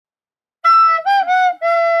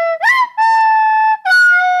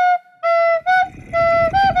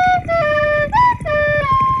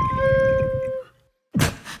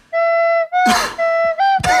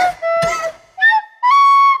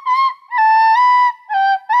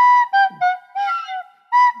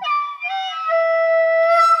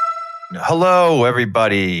Hello,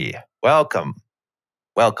 everybody. Welcome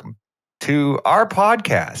to our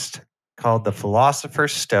podcast called the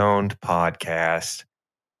Philosopher's Stoned Podcast.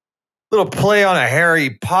 Little play on a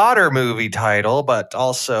Harry Potter movie title, but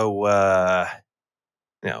also,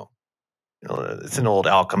 it's an old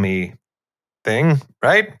alchemy thing,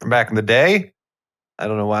 right? From back in the day. I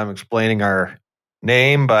don't know why I'm explaining our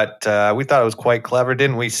name, but we thought it was quite clever,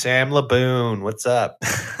 didn't we? Sam Laboon, what's up?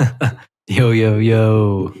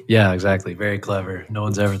 Yo. Yeah, exactly. Very clever. No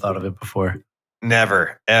one's ever thought of it before.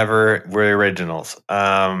 Never, ever. We're originals.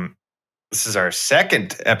 This is our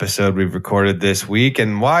second episode we've recorded this week.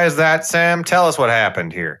 And why is that, Sam? Tell us what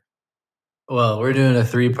happened here. Well, we're doing a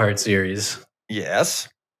 3-part series. Yes.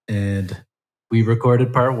 And we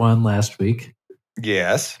recorded part 1 last week.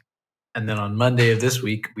 Yes. And then on Monday of this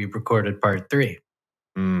week, we recorded part 3.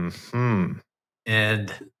 Mm-hmm.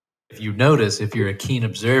 And if you're a keen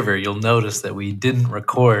observer, you'll notice that we didn't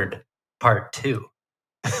record part 2.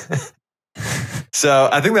 So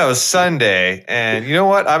I think that was Sunday. And you know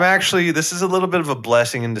what? This is a little bit of a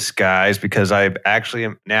blessing in disguise because I actually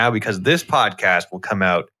am now, because this podcast will come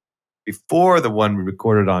out before the one we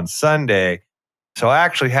recorded on Sunday. So I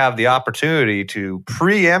actually have the opportunity to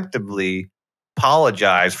preemptively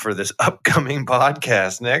apologize for this upcoming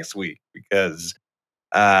podcast next week because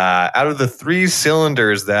out of the 3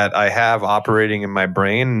 cylinders that I have operating in my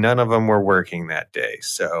brain, none of them were working that day.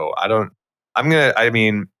 So I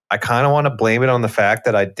kind of want to blame it on the fact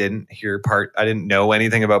that I didn't know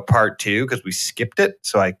anything about part 2 because we skipped it.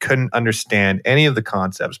 So I couldn't understand any of the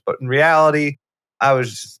concepts. But in reality, I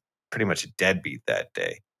was pretty much a deadbeat that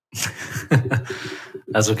day.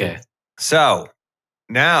 That's okay. So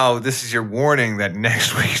now this is your warning that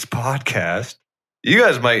next week's podcast, you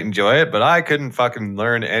guys might enjoy it, but I couldn't fucking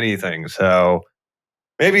learn anything. So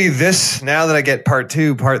maybe now that I get part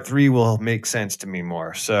 2, part 3 will make sense to me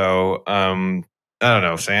more. So, I don't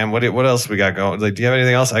know, Sam, what else we got going? Like, do you have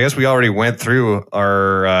anything else? I guess we already went through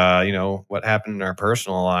our, what happened in our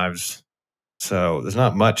personal lives. So there's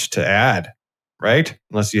not much to add, right?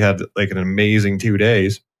 Unless you had like an amazing 2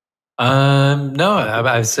 days. No,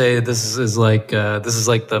 I'd say this is like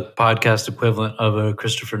the podcast equivalent of a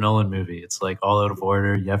Christopher Nolan movie. It's like all out of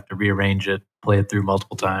order. You have to rearrange it, play it through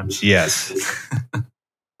multiple times. Yes.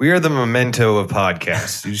 We are the memento of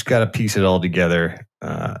podcasts. You just got to piece it all together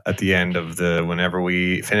at the end of whenever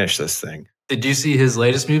we finish this thing. Did you see his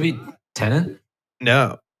latest movie, Tenet?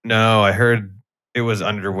 No, I heard it was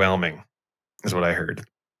underwhelming, is what I heard.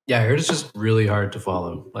 Yeah, I heard it's just really hard to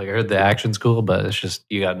follow. Like, I heard the action's cool, but it's just,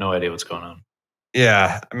 you got no idea what's going on.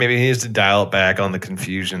 Yeah, maybe he needs to dial it back on the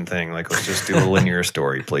confusion thing. Like, let's just do a linear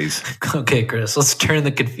story, please. Okay, Chris, let's turn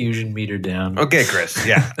the confusion meter down. Okay, Chris,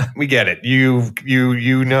 yeah, we get it. You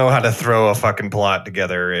know how to throw a fucking plot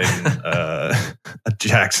together in a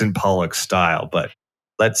Jackson Pollock style, but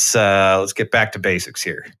let's get back to basics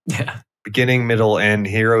here. Yeah. Beginning, middle, end,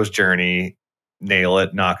 hero's journey. Nail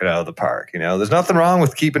it, knock it out of the park. There's nothing wrong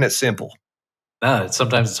with keeping it simple. No,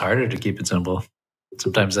 sometimes it's harder to keep it simple.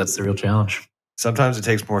 Sometimes that's the real challenge. Sometimes it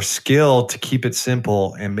takes more skill to keep it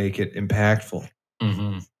simple and make it impactful.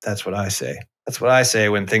 Mm-hmm. That's what I say. That's what I say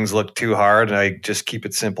when things look too hard and I just keep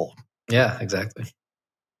it simple. Yeah, exactly.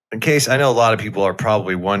 In case, I know a lot of people are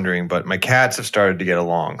probably wondering, but my cats have started to get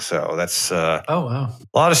along. So that's oh, wow.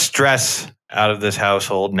 A lot of stress out of this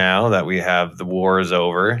household now that the war is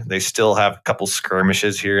over. They still have a couple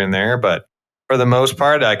skirmishes here and there, but for the most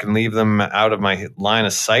part, I can leave them out of my line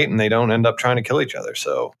of sight and they don't end up trying to kill each other.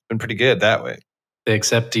 So it's been pretty good that way. They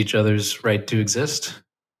accept each other's right to exist?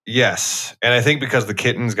 Yes. And I think because the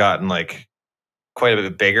kitten's gotten like quite a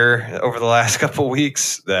bit bigger over the last couple of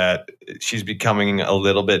weeks that she's becoming a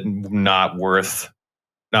little bit not worth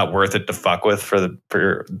it to fuck with for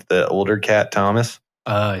the older cat, Thomas.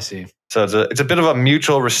 I see. So it's a bit of a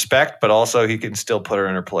mutual respect, but also he can still put her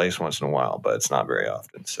in her place once in a while, but it's not very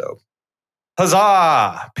often. So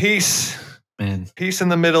huzzah! Peace. Man. Peace in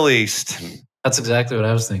the Middle East. That's exactly what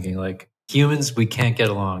I was thinking. Like, humans, we can't get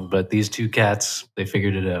along, but these 2 cats, they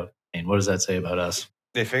figured it out. And what does that say about us?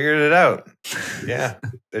 They figured it out. Yeah.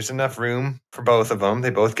 There's enough room for both of them. They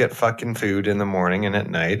both get fucking food in the morning and at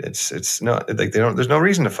night. It's not like there's no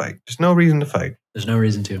reason to fight. There's no reason to fight. There's no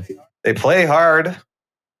reason to. They play hard.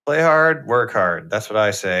 Play hard, work hard. That's what I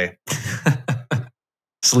say.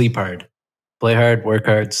 Sleep hard. Play hard, work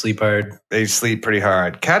hard, sleep hard. They sleep pretty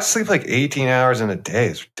hard. Cats sleep like 18 hours in a day.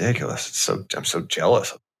 It's ridiculous. I'm so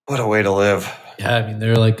jealous. What a way to live. Yeah, I mean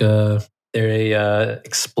they're a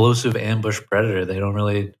explosive ambush predator. They don't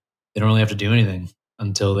really have to do anything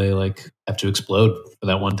until they like have to explode for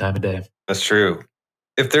that one time a day. That's true.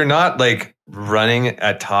 If they're not like running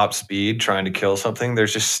at top speed trying to kill something. They're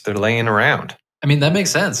laying around. I mean, that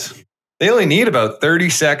makes sense. They only need about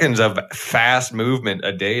 30 seconds of fast movement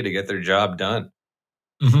a day to get their job done.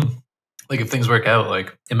 Mm-hmm. Like if things work out,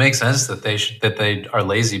 like it makes sense that they are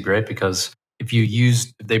lazy, right? Because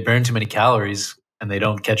if they burn too many calories and they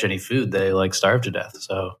don't catch any food, they like starve to death.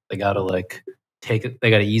 So they gotta like they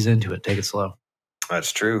gotta ease into it, take it slow.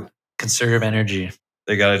 That's true. Conserve energy.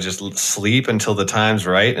 They gotta just sleep until the time's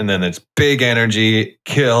right, and then it's big energy,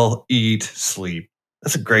 kill, eat, sleep.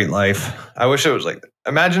 That's a great life. I wish it was like that.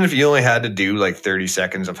 Imagine if you only had to do like 30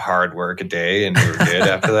 seconds of hard work a day and you were good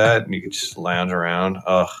after that and you could just lounge around.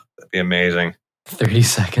 Oh, that'd be amazing. 30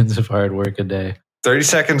 seconds of hard work a day. 30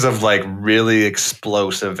 seconds of like really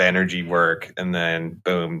explosive energy work, and then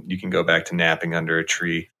boom, you can go back to napping under a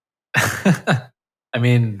tree. I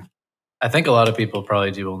mean, I think a lot of people probably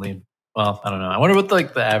do only, well, I don't know. I wonder what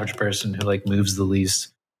like the average person who like moves the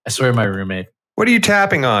least. I swear my roommate. What are you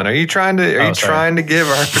tapping on? Are you trying to give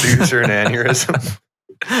our producer an aneurysm?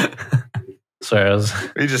 Sorry,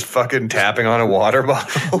 Are you just fucking tapping on a water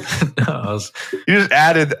bottle? No, you just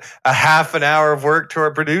added a half an hour of work to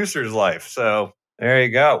our producer's life. So there you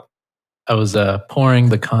go. I was pouring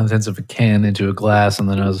the contents of a can into a glass, and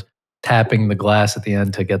then I was tapping the glass at the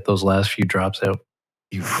end to get those last few drops out.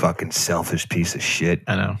 You fucking selfish piece of shit.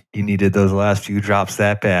 I know. You needed those last few drops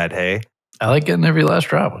that bad, hey? I like getting every last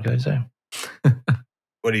drop. What can I say?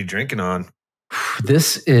 What are you drinking on?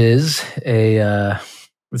 This is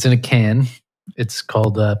it's in a can. It's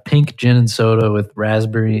called pink gin and soda with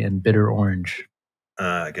raspberry and bitter orange.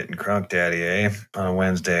 Getting crunk daddy, eh? On a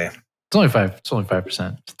Wednesday. It's only 5%. It's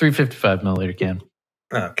 355 milliliter can.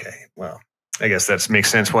 Okay, well, I guess that makes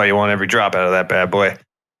sense why you want every drop out of that bad boy.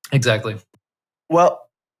 Exactly. Well,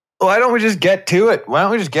 why don't we just get to it? Why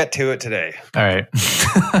don't we just get to it today? All right.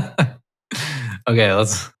 Okay,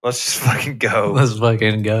 let's just fucking go. Let's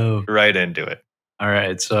fucking go right into it. All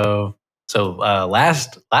right. So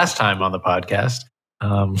last time on the podcast,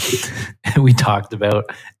 we talked about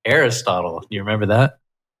Aristotle. You remember that?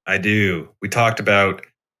 I do. We talked about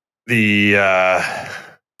the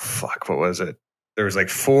what was it? There was like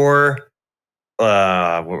 4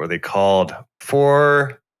 what were they called?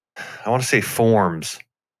 4 I want to say forms.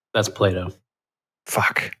 That's Plato.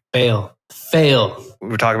 Fuck. Fail. We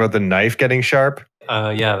were talking about the knife getting sharp?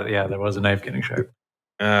 Yeah, there was a knife getting sharp.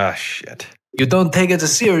 Ah, shit. You don't take it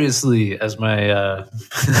seriously, as my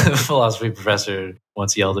philosophy professor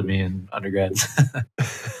once yelled at me in undergrad.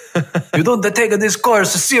 You don't take this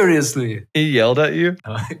course seriously. He yelled at you?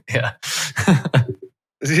 Yeah.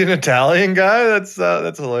 Is he an Italian guy? That's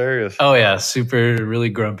hilarious. Oh yeah, really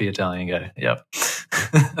grumpy Italian guy. Yep.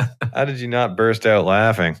 How did you not burst out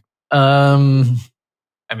laughing? I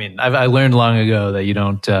mean, I learned long ago that you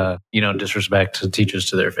don't disrespect teachers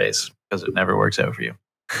to their face because it never works out for you.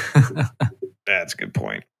 That's a good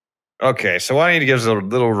point. Okay, so why don't you give us a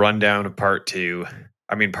little rundown of part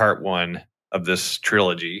 1 of this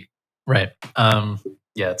trilogy? Right.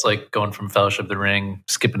 Yeah, it's like going from Fellowship of the Ring,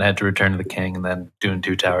 skipping ahead to Return of the King, and then doing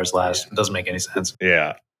Two Towers last. It doesn't make any sense.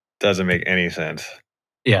 Yeah, doesn't make any sense.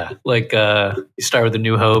 Yeah, like you start with A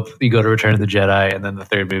New Hope, you go to Return of the Jedi, and then the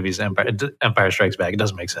third movie is Empire Strikes Back. It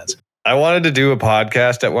doesn't make sense. I wanted to do a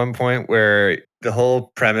podcast at one point where the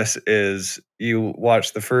whole premise is you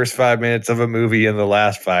watch the first 5 minutes of a movie and the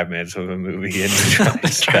last 5 minutes of a movie and you try to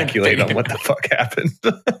speculate on what the fuck happened.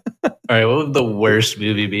 All right, what would the worst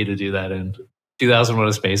movie be to do that in? 2001: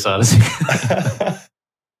 A Space Odyssey.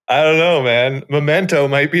 I don't know, man. Memento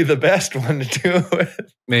might be the best one to do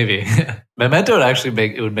it. Maybe. Memento would actually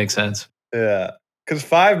make sense. Yeah. Because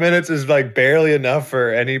 5 minutes is like barely enough for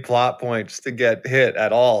any plot points to get hit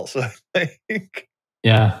at all. So like,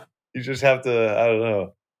 yeah, you just have to, I don't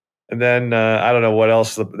know. And then I don't know what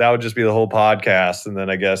else. That would just be the whole podcast. And then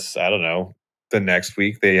I guess, I don't know, the next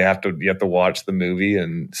week you have to watch the movie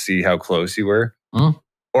and see how close you were. Mm.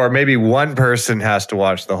 Or maybe one person has to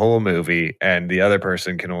watch the whole movie and the other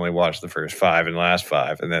person can only watch the first 5 and last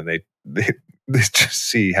 5. And then they just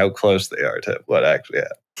see how close they are to what actually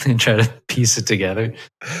happened. And try to piece it together.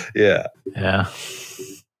 Yeah. Yeah.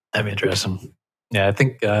 That'd be interesting. Yeah, I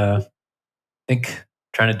think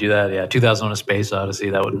trying to do that, yeah, 2001: A Space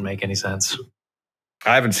Odyssey, that wouldn't make any sense.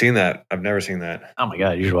 I haven't seen that. I've never seen that. Oh my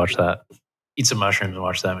God, you should watch that. Eat some mushrooms and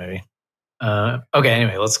watch that movie. Okay,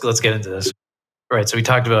 anyway, let's get into this. Right, so we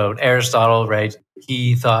talked about Aristotle, right?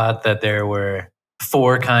 He thought that there were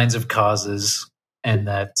 4 kinds of causes and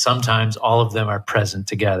that sometimes all of them are present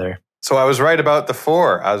together. So I was right about the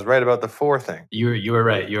 4. I was right about the 4 thing. You were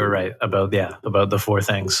right. You were right about the 4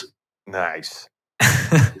 things. Nice.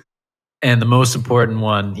 And the most important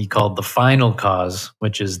one he called the final cause,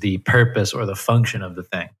 which is the purpose or the function of the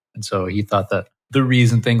thing. And so he thought that the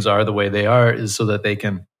reason things are the way they are is so that they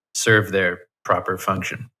can serve their proper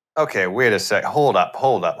function. Okay, wait a sec. Hold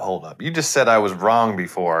up. You just said I was wrong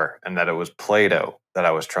before and that it was Plato that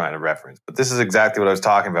I was trying to reference. But this is exactly what I was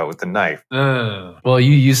talking about with the knife. Well,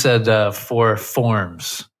 you said 4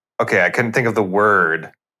 forms. Okay, I couldn't think of the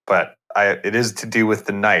word, but it is to do with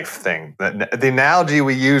the knife thing. The analogy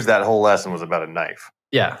we used that whole lesson was about a knife.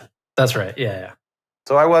 Yeah, that's right. Yeah.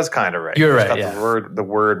 So I was kind of right. You're I just right, got the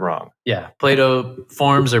word wrong. Yeah, Plato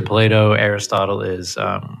forms or Plato, Aristotle is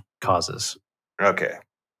causes. Okay.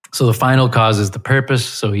 So the final cause is the purpose.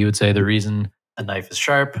 So he would say the reason a knife is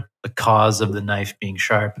sharp, the cause of the knife being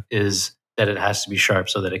sharp is that it has to be sharp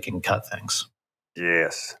so that it can cut things.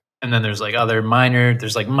 Yes. And then there's like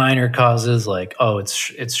minor causes like, oh,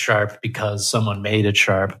 it's sharp because someone made it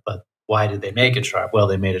sharp, but why did they make it sharp? Well,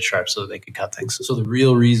 they made it sharp so that they could cut things. So the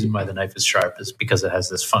real reason why the knife is sharp is because it has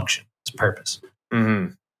this function, this purpose.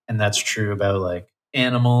 Mm-hmm. And that's true about like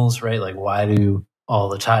animals, right? Like why do all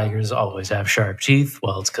the tigers always have sharp teeth?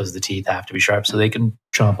 Well, it's because the teeth have to be sharp so they can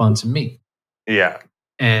chomp on some meat. Yeah.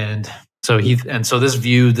 And so this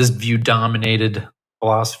view dominated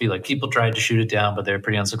philosophy. Like people tried to shoot it down, but they're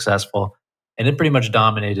pretty unsuccessful. And it pretty much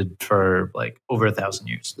dominated for like over 1,000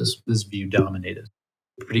 years. This view dominated.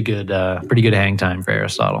 Pretty good hang time for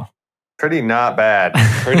Aristotle. Pretty not bad.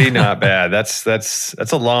 That's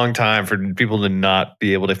a long time for people to not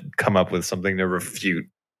be able to come up with something to refute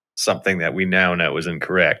something that we now know is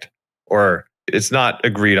incorrect. Or it's not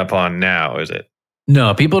agreed upon now, is it?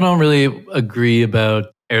 No, people don't really agree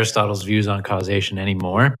about Aristotle's views on causation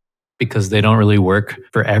anymore because they don't really work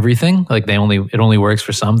for everything. Like it only works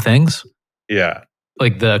for some things. Yeah.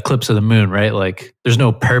 Like the eclipse of the moon, right? Like there's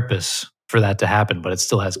no purpose for that to happen, but it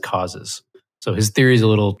still has causes. So his theory is a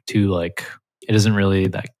little too it isn't really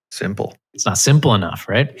that simple. It's not simple enough,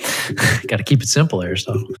 right? Got to keep it simple,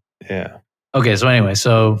 Aristotle. Yeah. Okay, so anyway,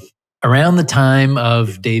 around the time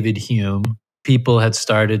of David Hume, people had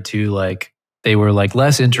started to they were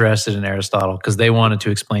less interested in Aristotle because they wanted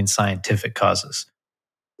to explain scientific causes.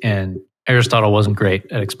 And Aristotle wasn't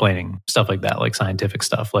great at explaining stuff like that, like scientific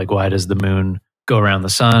stuff. Like why does the moon go around the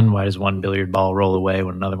sun? Why does one billiard ball roll away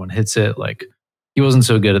when another one hits it? Like he wasn't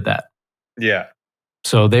so good at that. Yeah.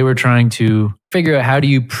 So they were trying to figure out how do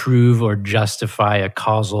you prove or justify a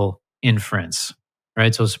causal inference,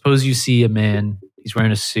 right? So suppose you see a man, he's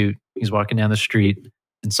wearing a suit, he's walking down the street,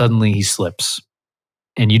 and suddenly he slips.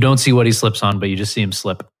 And you don't see what he slips on, but you just see him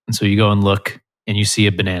slip. And so you go and look and you see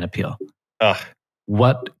a banana peel. Ugh.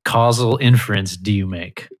 What causal inference do you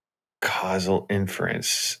make? Causal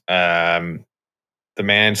inference. The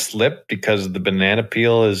man slipped because the banana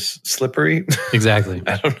peel is slippery. Exactly.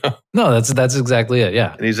 I don't know. No, that's exactly it.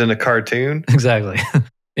 Yeah. And he's in a cartoon. Exactly.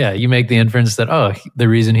 Yeah. You make the inference that, the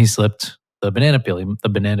reason he slipped, the banana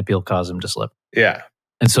peel caused him to slip. Yeah.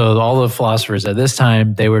 And so all the philosophers at this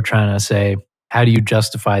time, they were trying to say, how do you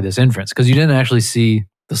justify this inference? Because you didn't actually see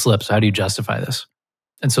the slip. So how do you justify this?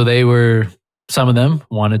 And so some of them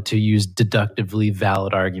wanted to use deductively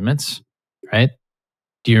valid arguments, right?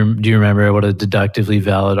 Do you remember what a deductively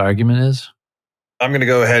valid argument is? I'm going to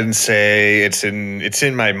go ahead and say it's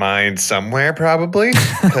in my mind somewhere probably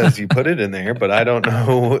because you put it in there, but I don't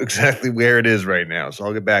know exactly where it is right now. So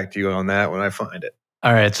I'll get back to you on that when I find it.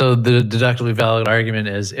 All right. So the deductively valid argument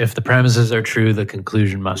is if the premises are true, the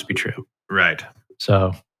conclusion must be true. Right.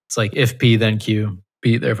 So it's like if P, then Q,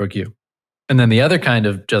 P, therefore Q. And then the other kind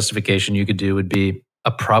of justification you could do would be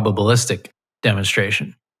a probabilistic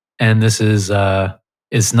demonstration. And this is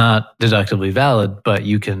it's not deductively valid, but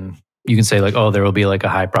you can say there will be a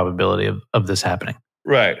high probability of this happening.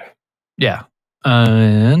 Right. Yeah.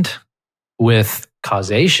 And with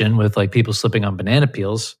causation, with people slipping on banana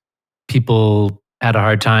peels, people had a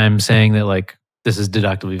hard time saying that this is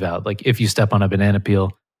deductively valid. Like if you step on a banana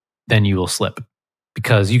peel, then you will slip.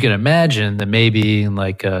 Because you can imagine that maybe in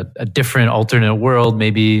a different alternate world,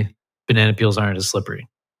 maybe banana peels aren't as slippery.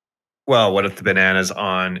 Well, what if the banana's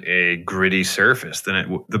on a gritty surface?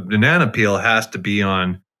 Then the banana peel has to be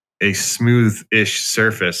on a smooth-ish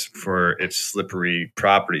surface for its slippery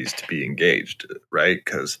properties to be engaged, right?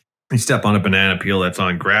 Because you step on a banana peel that's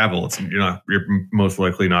on gravel, you're most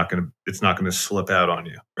likely it's not gonna slip out on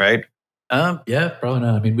you, right? Yeah, probably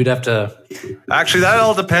not. I mean, we'd have to. Actually, that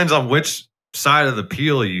all depends on which side of the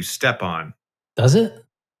peel you step on. Does it?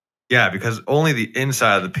 Yeah, because only the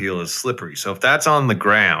inside of the peel is slippery. So if that's on the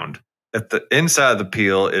ground, if the inside of the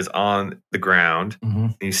peel is on the ground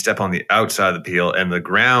and you step on the outside of the peel and the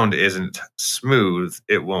ground isn't smooth,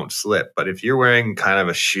 it won't slip. But if you're wearing kind of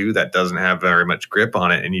a shoe that doesn't have very much grip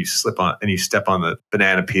on it and you step on the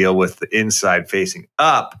banana peel with the inside facing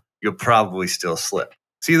up, you'll probably still slip.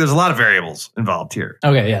 See, there's a lot of variables involved here.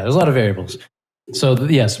 Okay, yeah, there's a lot of variables. So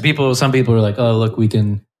some people are like, oh, look, we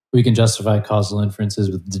can justify causal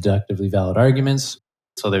inferences with deductively valid arguments.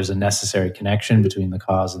 So there's a necessary connection between the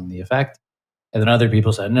cause and the effect. And then other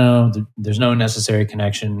people said, no, there's no necessary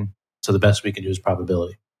connection. So the best we can do is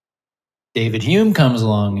probability. David Hume comes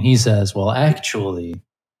along and he says, well, actually,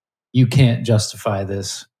 you can't justify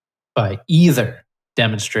this by either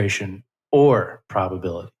demonstration or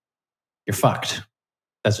probability. You're fucked.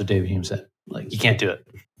 That's what David Hume said. Like, you can't do it.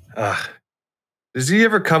 Does he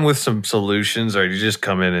ever come with some solutions, or do you just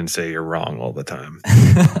come in and say you're wrong all the time?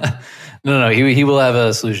 No. He will have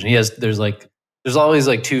a solution. There's always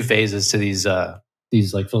like two phases to these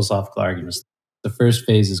like philosophical arguments. The first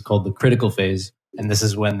phase is called the critical phase, and this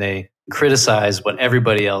is when they criticize what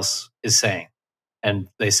everybody else is saying, and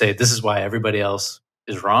they say this is why everybody else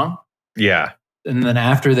is wrong. Yeah. And then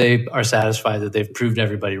after they are satisfied that they've proved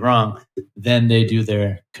everybody wrong, then they do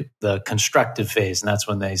the constructive phase. And that's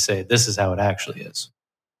when they say, this is how it actually is.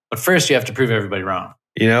 But first you have to prove everybody wrong.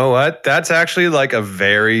 You know what? That's actually like a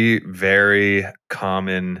very, very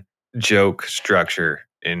common joke structure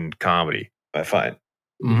in comedy, I find.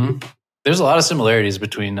 Mm-hmm. There's a lot of similarities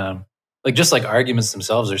between, just like arguments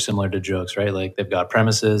themselves are similar to jokes, right? Like they've got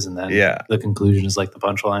premises and then the conclusion is like the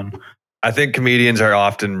punchline. I think comedians are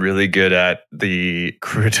often really good at the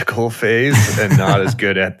critical phase and not as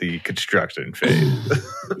good at the construction phase.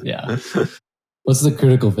 Yeah. What's the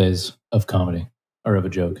critical phase of comedy or of a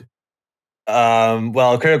joke?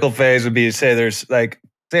 Well, a critical phase would be to say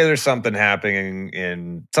there's something happening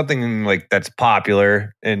in something like that's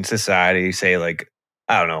popular in society. Say like,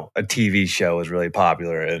 I don't know, a TV show is really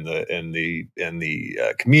popular, and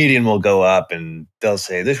the comedian will go up and they'll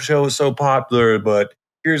say this show is so popular, but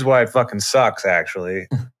here's why it fucking sucks, actually.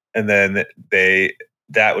 And then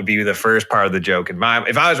that would be the first part of the joke. If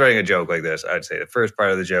I was writing a joke like this, I'd say the first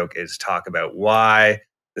part of the joke is talk about why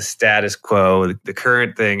the status quo, the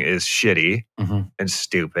current thing is shitty and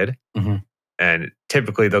stupid. Mm-hmm. And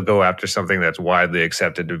typically they'll go after something that's widely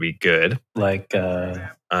accepted to be good. Like,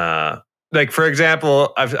 for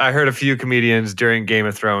example, I heard a few comedians during Game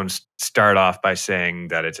of Thrones start off by saying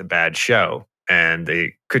that it's a bad show and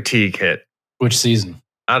they critique it. Which season?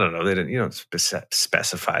 I don't know. You don't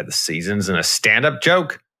specify the seasons in a stand-up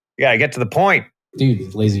joke. You gotta get to the point.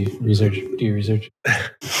 Dude, lazy research. Do your research.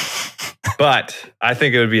 But I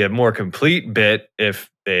think it would be a more complete bit if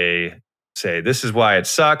they say, this is why it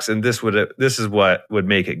sucks, and this is what would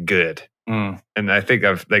make it good. Mm. And I think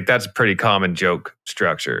that's a pretty common joke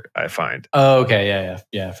structure, I find. Oh, okay.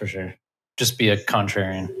 Yeah, for sure. Just be a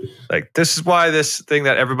contrarian. Like, this is why this thing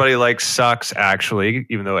that everybody likes sucks, actually,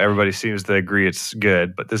 even though everybody seems to agree it's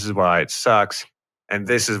good, but this is why it sucks, and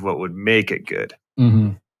this is what would make it good.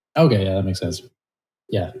 Mm-hmm. Okay, yeah, that makes sense.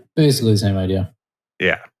 Yeah, basically the same idea.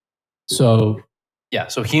 Yeah. So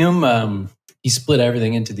Hume, he split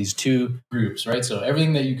everything into these two groups, right? So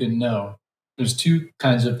everything that you can know, there's two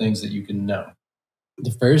kinds of things that you can know.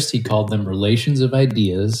 The first, he called them relations of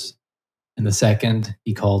ideas, and the second,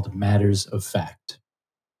 he called matters of fact.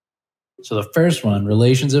 So the first one,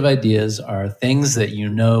 relations of ideas, are things that you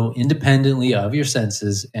know independently of your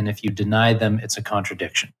senses, and if you deny them, it's a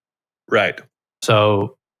contradiction. Right.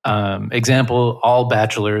 So, example, all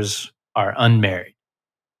bachelors are unmarried,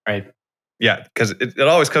 right? Yeah, because it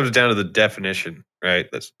always comes down to the definition, right?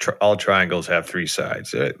 That's all triangles have three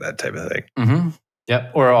sides, right? That type of thing. Mm-hmm.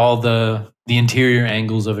 Yep. Or all the interior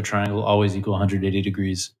angles of a triangle always equal 180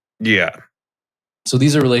 degrees. Yeah. So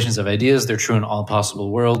these are relations of ideas. They're true in all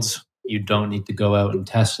possible worlds. You don't need to go out and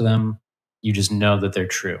test them. You just know that they're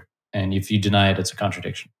true. And if you deny it, it's a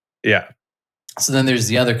contradiction. Yeah. So then there's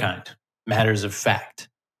the other kind, matters of fact.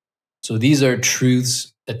 So these are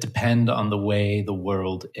truths that depend on the way the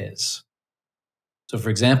world is. So for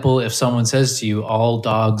example, if someone says to you, all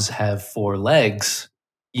dogs have 4 legs,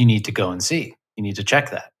 you need to go and see. You need to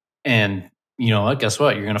check that. And you know what? Guess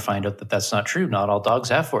what? You're going to find out that that's not true. Not all dogs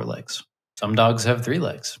have 4 legs. Some dogs have 3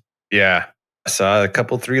 legs. Yeah. I saw a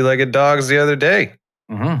couple 3-legged dogs the other day.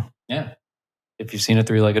 Mm-hmm. Yeah. If you've seen a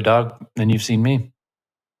 3-legged dog, then you've seen me,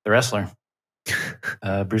 the wrestler,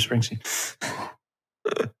 Bruce Springsteen.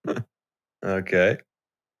 Okay.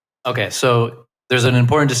 So there's an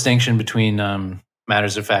important distinction between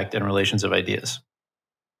matters of fact and relations of ideas.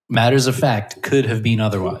 Matters of fact could have been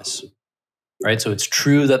otherwise, right? So it's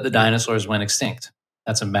true that the dinosaurs went extinct.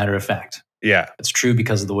 That's a matter of fact. Yeah. It's true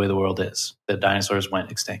because of the way the world is, that dinosaurs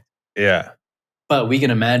went extinct. Yeah. But we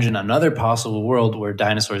can imagine another possible world where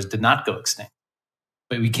dinosaurs did not go extinct.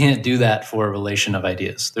 But we can't do that for a relation of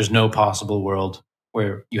ideas. There's no possible world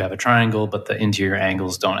where you have a triangle, but the interior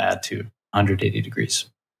angles don't add to 180 degrees.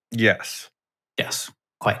 Yes. Yes,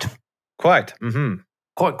 quite. Quite. Mm-hmm.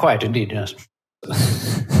 Quite indeed, yes.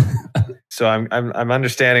 So I'm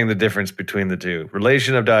understanding the difference between the two.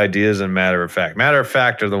 Relation of ideas and matter of fact. Matter of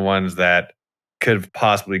fact are the ones that could have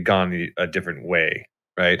possibly gone a different way,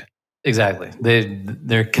 right? Exactly.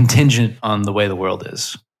 They're contingent on the way the world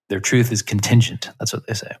is. Their truth is contingent. That's what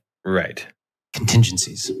they say. Right.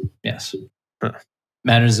 Contingencies. Yes. Huh.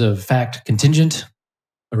 Matters of fact, contingent.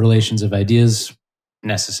 Relations of ideas,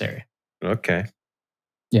 necessary. Okay.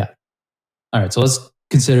 Yeah. All right. So let's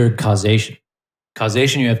consider causation.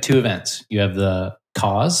 Causation, you have two events. You have the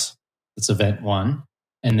cause, that's event 1,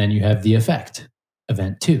 and then you have the effect,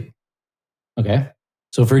 event 2. Okay.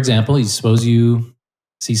 So for example, you suppose you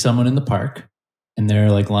see someone in the park and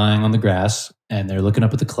they're like lying on the grass and they're looking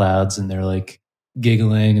up at the clouds and they're like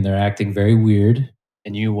giggling and they're acting very weird.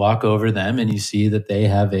 And you walk over them and you see that they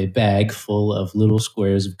have a bag full of little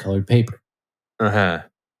squares of colored paper. Uh-huh.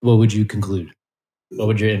 What would you conclude? What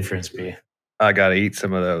would your inference be? I got to eat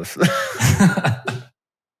some of those.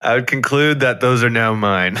 I would conclude that those are now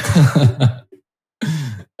mine. All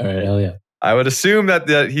right, hell yeah. I would assume that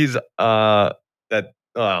he's I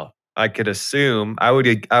could assume I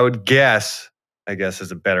would guess, I guess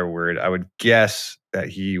is a better word. I would guess that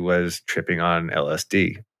he was tripping on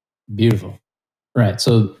LSD. Beautiful. Right.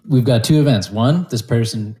 So we've got two events. 1, this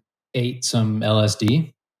person ate some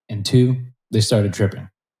LSD, and 2, they started tripping.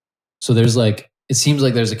 So it seems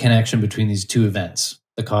like there's a connection between these two events,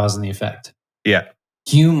 the cause and the effect. Yeah.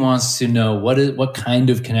 Hume wants to know what kind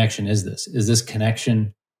of connection is this? Is this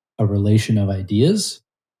connection a relation of ideas,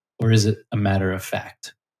 or is it a matter of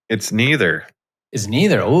fact? It's neither. It's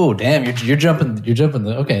neither. Oh, damn! You're jumping.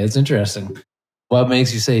 Okay, it's interesting. What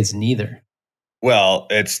makes you say it's neither? Well,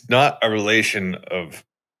 it's not a relation of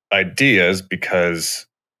ideas because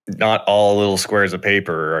not all little squares of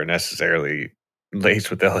paper are necessarily laced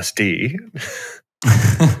with LSD.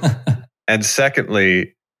 And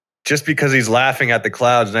secondly, just because he's laughing at the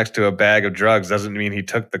clouds next to a bag of drugs doesn't mean he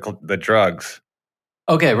took the drugs.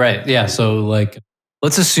 Okay, right. Yeah. So,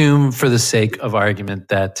 let's assume for the sake of argument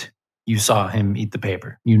that you saw him eat the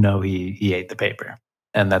paper. You know he ate the paper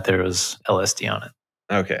and that there was LSD on it.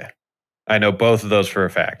 Okay. I know both of those for a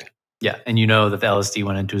fact. Yeah. And you know that the LSD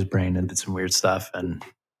went into his brain and did some weird stuff, and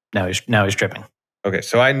now he's tripping. Okay.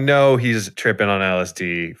 So I know he's tripping on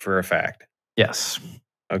LSD for a fact. Yes.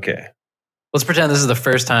 Okay. Let's pretend this is the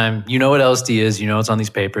first time. You know what LSD is, you know it's on these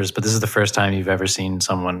papers, but this is the first time you've ever seen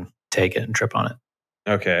someone take it and trip on it.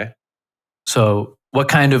 Okay. So what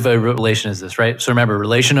kind of a relation is this, right? So remember,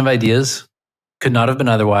 relation of ideas could not have been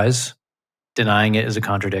otherwise. Denying it is a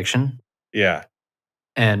contradiction. Yeah.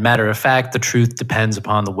 And matter of fact, the truth depends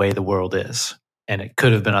upon the way the world is. And it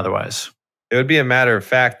could have been otherwise. It would be a matter of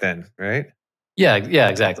fact then, right? Yeah,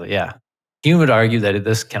 exactly, yeah. Hume would argue that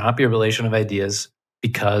this cannot be a relation of ideas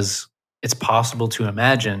because it's possible to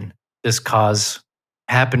imagine this cause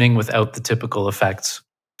happening without the typical effects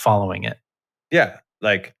following it. Yeah,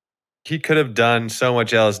 like he could have done so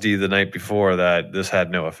much LSD the night before that this had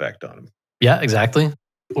no effect on him. Yeah, exactly.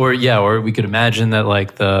 Or we could imagine that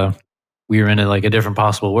we were in a different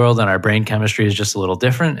possible world and our brain chemistry is just a little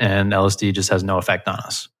different and LSD just has no effect on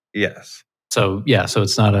us. Yes. So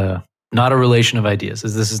it's not a relation of ideas.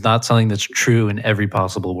 This is not something that's true in every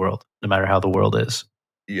possible world, no matter how the world is.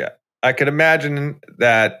 Yeah. I could imagine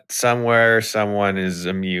that somewhere someone is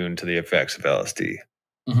immune to the effects of LSD.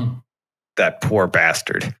 Mm-hmm. That poor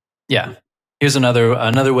bastard. Yeah. Here's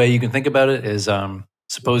another way you can think about it is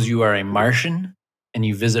suppose you are a Martian and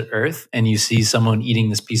you visit Earth and you see someone eating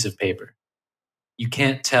this piece of paper. You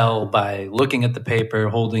can't tell by looking at the paper,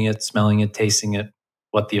 holding it, smelling it, tasting it,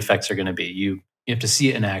 what the effects are going to be. You have to see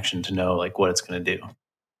it in action to know what it's going to do.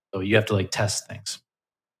 So you have to test things.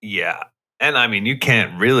 Yeah. And I mean, you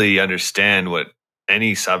can't really understand what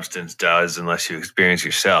any substance does unless you experience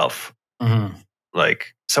yourself. Mm-hmm.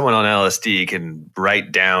 Like someone on LSD can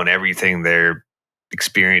write down everything they're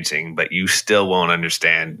experiencing, but you still won't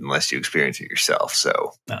understand unless you experience it yourself.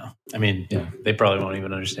 So no, I mean, yeah, they probably won't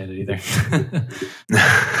even understand it either.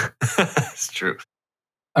 It's true.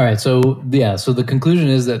 All right. So the conclusion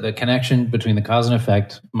is that the connection between the cause and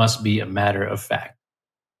effect must be a matter of fact.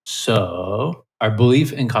 So our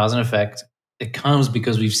belief in cause and effect, it comes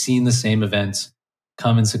because we've seen the same events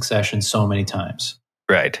come in succession so many times.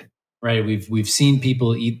 Right. We've seen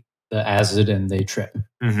people eat the acid and they trip.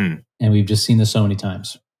 Mm-hmm. And we've just seen this so many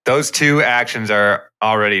times. those two actions are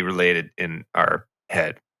already related in our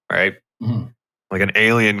head, right? Mm-hmm. Like an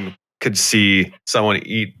alien could see someone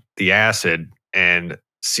eat the acid and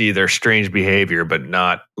see their strange behavior, but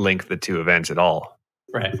not link the two events at all.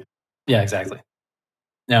 Right. Yeah, exactly.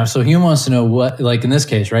 Now, so Hume wants to know what, like in this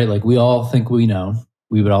case, right? Like we all think we know.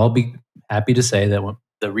 We would all be happy to say that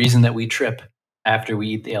the reason that we trip after we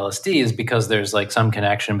eat the LSD is because there's like some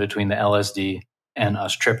connection between the LSD and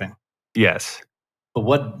us tripping. Yes. But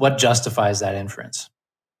what justifies that inference?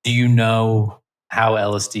 Do you know how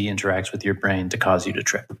LSD interacts with your brain to cause you to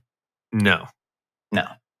trip? No. No.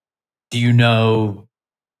 Do you know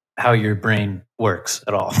how your brain works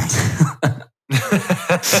at all?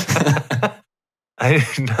 I'm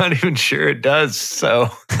not even sure it does. So,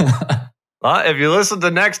 if you listen to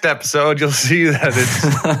the next episode, you'll see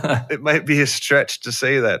that it might be a stretch to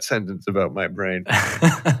say that sentence about my brain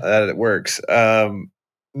that it works.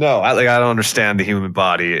 No, I don't understand the human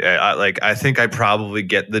body. I think I probably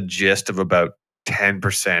get the gist of about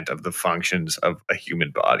 10% of the functions of a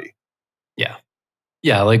human body. Yeah.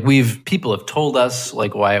 Yeah, like people have told us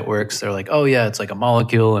like why it works. They're like, oh yeah, it's like a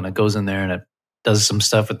molecule and it goes in there and it does some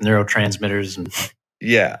stuff with neurotransmitters and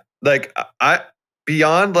yeah. Like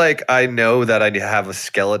beyond like I know that I have a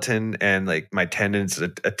skeleton and like my tendons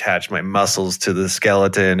attach my muscles to the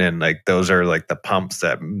skeleton and like those are like the pumps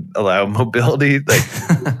that allow mobility, like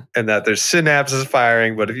and that there's synapses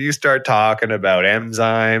firing. But if you start talking about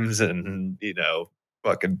enzymes and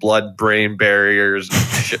fucking blood brain barriers and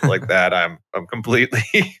shit like that, I'm completely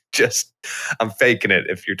I'm faking it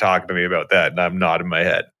if you're talking to me about that and I'm nodding my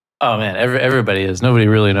head. Oh man, everybody is. Nobody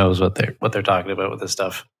really knows what they're talking about with this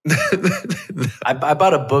stuff. I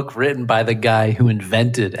bought a book written by the guy who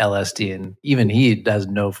invented LSD, and even he has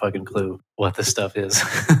no fucking clue what this stuff is.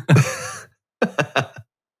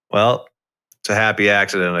 Well, it's a happy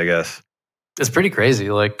accident, I guess. It's pretty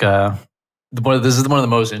crazy. Like, this is one of the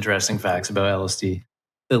most interesting facts about LSD.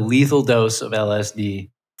 The lethal dose of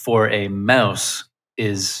LSD for a mouse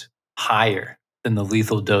is higher than the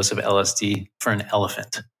lethal dose of LSD for an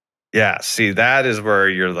elephant. Yeah, see, that is where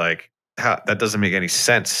you're like, that doesn't make any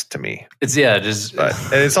sense to me. And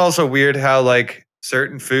it's also weird how like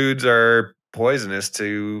certain foods are poisonous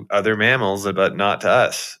to other mammals, but not to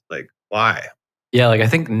us. Like, why? Yeah, like I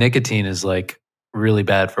think nicotine is like really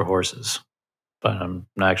bad for horses, but I'm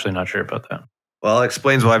actually not sure about that. Well, it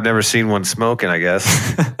explains why I've never seen one smoking, I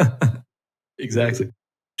guess. Exactly.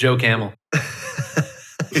 Joe Camel.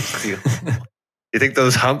 You think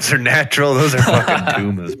those humps are natural? Those are fucking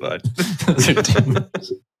tumas, bud. Those are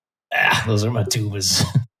tumas. Those are my tumas.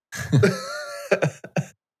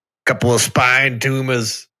 Couple of spine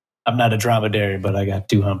tumas. I'm not a dromedary, but I got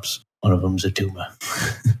two humps. One of them's a tuma.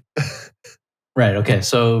 Right. Okay.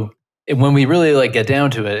 So when we really like get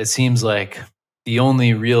down to it, it seems like the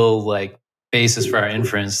only real like basis for our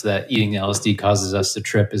inference that eating LSD causes us to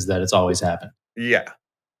trip is that it's always happened. Yeah.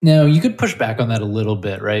 Now, you could push back on that a little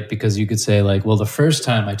bit, right? Because you could say like, well, the first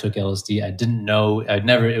time I took LSD, I didn't know, it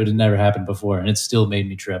would have never happened before, and it still made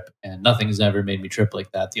me trip. And nothing has ever made me trip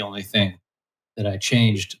like that. The only thing that I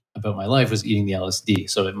changed about my life was eating the LSD.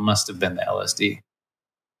 So it must have been the LSD.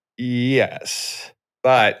 Yes.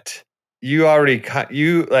 But you already,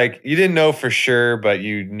 you didn't know for sure, but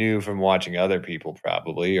you knew from watching other people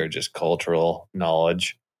probably, or just cultural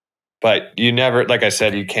knowledge. But you never, like I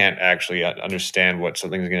said, you can't actually understand what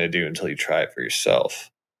something's going to do until you try it for yourself.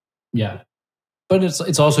 Yeah. But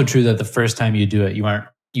it's also true that the first time you do it,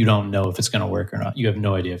 you don't know if it's going to work or not. You have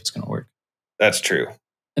no idea if it's going to work. That's true.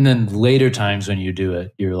 And then later times when you do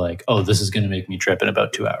it, you're like, oh, this is going to make me trip in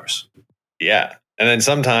about 2 hours. Yeah. And then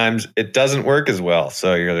sometimes it doesn't work as well.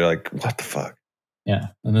 So you're like, what the fuck? Yeah.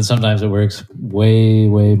 And then sometimes it works way,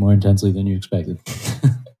 way more intensely than you expected.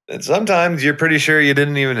 And sometimes you're pretty sure you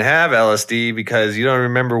didn't even have LSD because you don't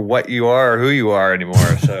remember what you are or who you are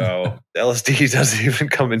anymore. So LSD doesn't even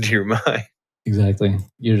come into your mind. Exactly.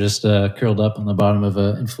 You're just curled up on the bottom of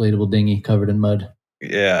an inflatable dinghy covered in mud.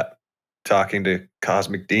 Yeah. Talking to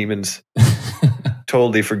cosmic demons.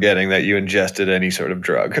 Totally forgetting that you ingested any sort of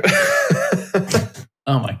drug.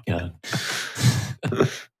 Oh my God.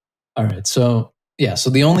 All right. So, yeah. So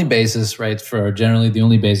the only basis, right, generally the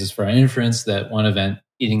only basis for our inference that one event,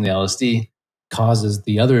 eating the LSD, causes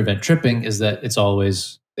the other event tripping is that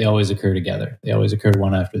they always occur together. They always occur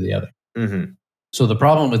one after the other. Mm-hmm. So the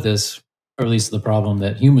problem with this, or at least the problem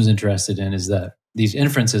that Hume was interested in, is that these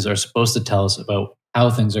inferences are supposed to tell us about how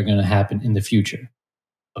things are going to happen in the future.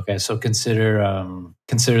 Okay, so consider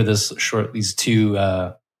these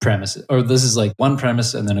two premises, or this is like one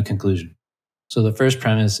premise and then a conclusion. So the first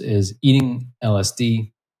premise is eating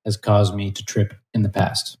LSD has caused me to trip in the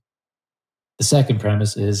past. The second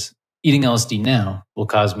premise is eating LSD now will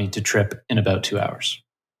cause me to trip in about 2 hours.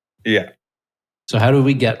 Yeah. So how do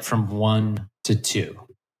we get from 1 to 2?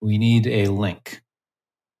 We need a link.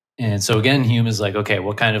 And so again, Hume is like, okay,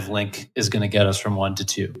 what kind of link is going to get us from 1 to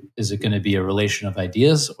 2? Is it going to be a relation of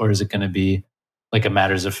ideas, or is it going to be like a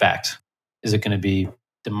matters of fact? Is it going to be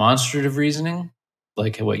demonstrative reasoning,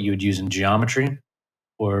 like what you would use in geometry,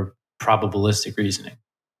 or probabilistic reasoning?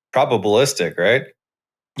 Probabilistic, right?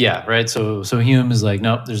 Yeah, right. So Hume is like,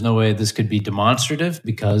 nope, there's no way this could be demonstrative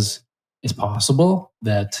because it's possible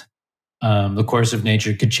that the course of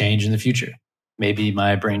nature could change in the future. Maybe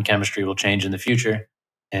my brain chemistry will change in the future,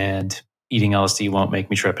 and eating LSD won't make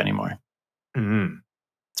me trip anymore. Mm-hmm.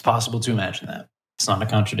 It's possible to imagine that. It's not a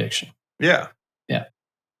contradiction. Yeah. Yeah.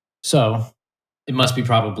 So it must be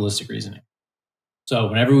probabilistic reasoning. So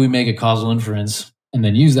whenever we make a causal inference and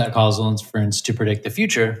then use that causal inference to predict the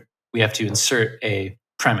future, we have to insert a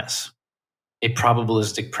premise, a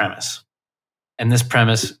probabilistic premise. And this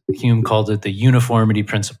premise, Hume called it the uniformity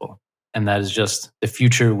principle. And that is just the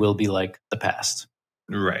future will be like the past.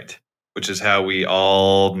 Right. Which is how we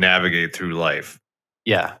all navigate through life.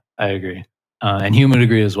 Yeah, I agree. And Hume would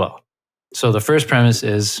agree as well. So the first premise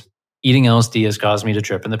is eating LSD has caused me to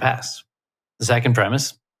trip in the past. The second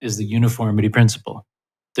premise is the uniformity principle.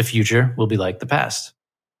 The future will be like the past.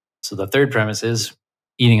 So the third premise is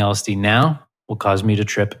eating LSD now will cause me to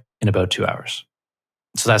trip in about 2 hours.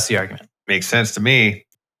 So that's the argument. Makes sense to me.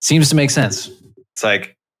 Seems to make sense. It's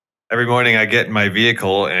like every morning I get in my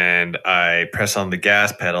vehicle and I press on the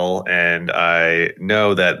gas pedal, and I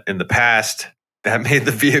know that in the past that made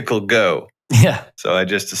the vehicle go. Yeah. So I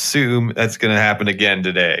just assume that's going to happen again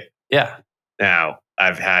today. Yeah. Now,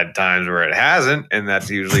 I've had times where it hasn't, and that's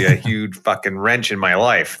usually a huge fucking wrench in my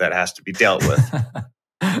life that has to be dealt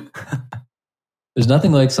with. There's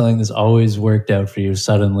nothing like something that's always worked out for you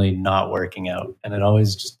suddenly not working out. And it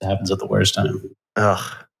always just happens at the worst time.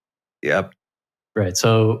 Ugh. Yep. Right.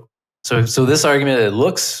 So this argument, it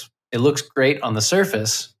looks great on the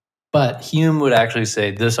surface, but Hume would actually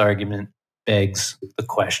say this argument begs the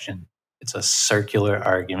question. It's a circular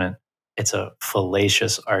argument. It's a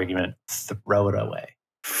fallacious argument. Throw it away.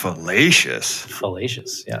 Fallacious?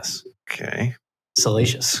 Fallacious, yes. Okay.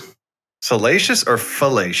 Salacious. Salacious or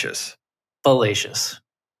fallacious? Fallacious.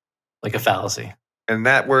 Like a fallacy. And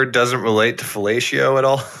that word doesn't relate to fellatio at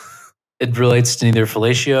all? It relates to neither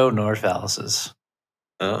fellatio nor phalluses.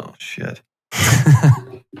 Oh, shit.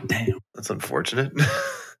 Damn. That's unfortunate.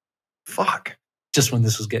 Fuck. Just when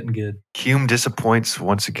this was getting good. Hume disappoints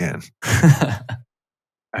once again.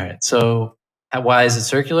 All right. So why is it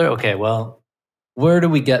circular? Okay, well, where do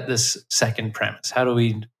we get this second premise? How do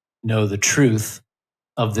we know the truth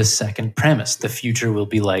of this second premise? The future will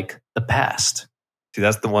be like the past. See,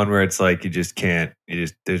 that's the one where it's like you just can't,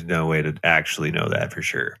 there's no way to actually know that for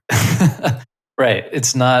sure. Right.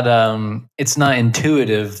 It's not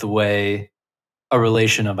intuitive the way a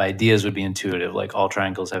relation of ideas would be intuitive. Like all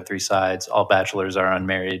triangles have three sides, all bachelors are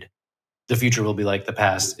unmarried. The future will be like the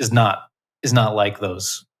past is not like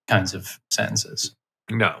those kinds of sentences.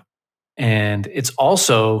 No. And it's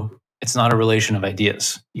not a relation of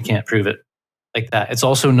ideas. You can't prove it like that. It's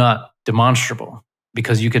also not demonstrable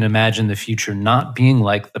because you can imagine the future not being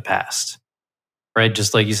like the past, right?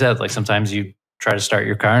 Just like you said, like sometimes you try to start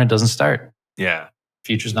your car and it doesn't start. Yeah.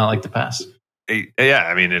 Future's not like the past. Yeah.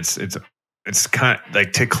 I mean, it's kind of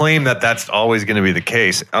like to claim that that's always going to be the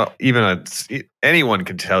case. Anyone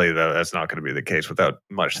can tell you that that's not going to be the case without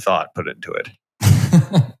much thought put into it.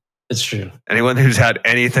 It's true. Anyone who's had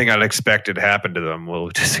anything unexpected happen to them will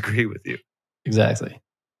disagree with you. Exactly.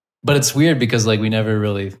 But it's weird because like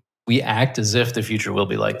we act as if the future will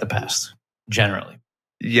be like the past, generally.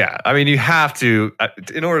 Yeah. I mean, you have to,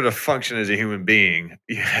 in order to function as a human being,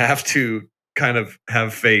 you have to kind of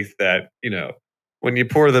have faith that, when you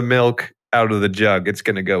pour the milk out of the jug, it's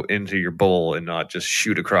going to go into your bowl and not just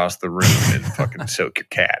shoot across the room and fucking soak your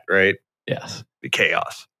cat, right? Yes. The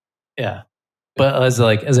chaos. Yeah. But as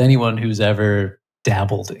anyone who's ever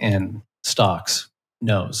dabbled in stocks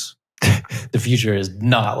knows, the future is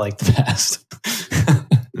not like the past.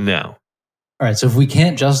 No. All right. So if we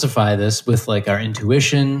can't justify this with like our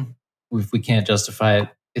intuition, if we can't justify it,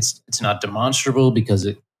 it's not demonstrable because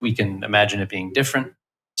we can imagine it being different.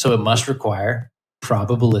 So it must require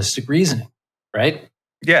probabilistic reasoning, right?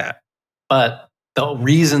 Yeah. But the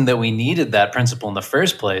reason that we needed that principle in the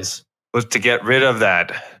first place was to get rid of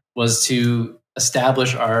that. Was to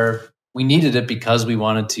establish we needed it because we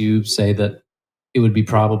wanted to say that it would be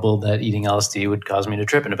probable that eating LSD would cause me to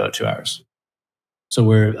trip in about 2 hours. So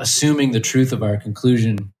we're assuming the truth of our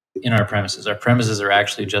conclusion in our premises. Our premises are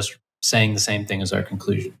actually just saying the same thing as our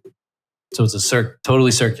conclusion. So it's a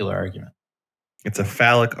totally circular argument. It's a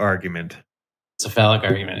phallic argument. It's a phallic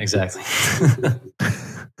argument, exactly.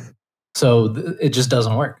 So it just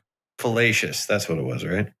doesn't work. Fallacious, that's what it was,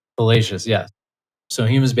 right? Fallacious, yes. So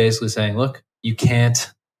Hume is basically saying, look, you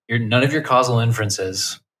can't, none of your causal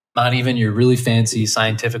inferences, not even your really fancy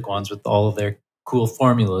scientific ones with all of their cool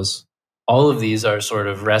formulas, all of these are sort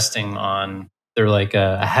of resting on, they're like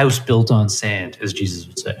a house built on sand, as Jesus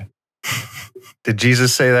would say. Did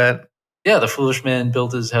Jesus say that? Yeah, the foolish man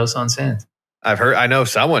built his house on sand. I know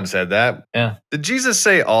someone said that. Yeah. Did Jesus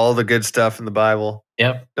say all the good stuff in the Bible?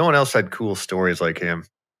 Yep. No one else had cool stories like him.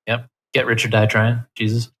 Yep. Get rich or die trying,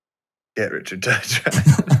 Jesus. Get rich or die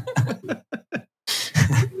trying.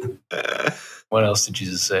 What else did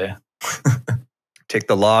Jesus say? Take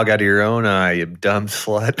the log out of your own eye, you dumb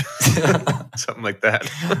slut. Something like that.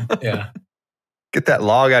 Yeah. Get that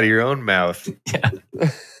log out of your own mouth. Yeah.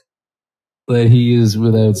 Let he is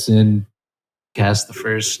without sin cast the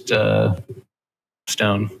first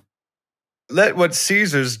stone. Let what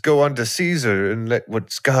Caesar's go unto Caesar, and let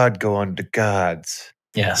what's God go unto God's.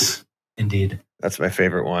 Yes, indeed. That's my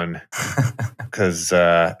favorite one. Because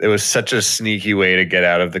it was such a sneaky way to get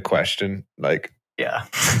out of the question. Like, yeah,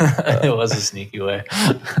 it was a sneaky way.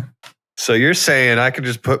 So you're saying I can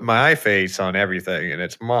just put my face on everything and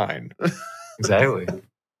it's mine. Exactly.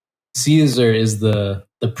 Caesar is the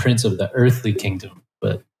prince of the earthly kingdom,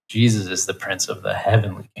 but Jesus is the prince of the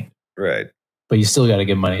heavenly kingdom. Right. But you still got to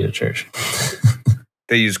give money to church.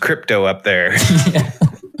 They use crypto up there. Yeah.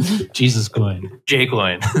 Jesus coin. J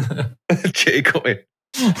coin. J coin.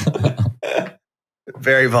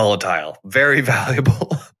 Very volatile. Very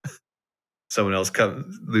valuable. Someone else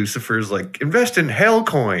comes. Lucifer's like, invest in hell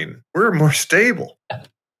coin. We're more stable.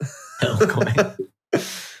 Hell coin.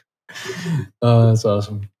 Oh, that's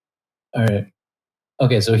awesome. All right.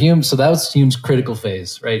 Okay, so that was Hume's critical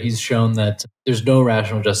phase, right? He's shown that there's no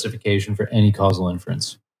rational justification for any causal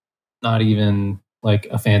inference, not even like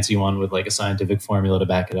a fancy one with like a scientific formula to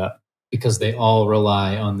back it up, because they all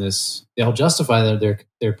rely on this. They all justify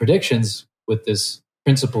their predictions with this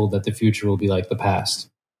principle that the future will be like the past.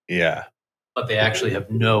 Yeah. But they actually have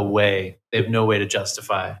no way. They have no way to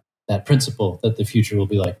justify that principle that the future will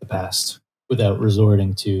be like the past without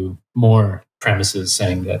resorting to more premises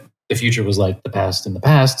saying that the future was like the past in the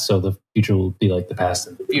past, so the future will be like the past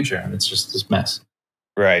in the future. And it's just this mess.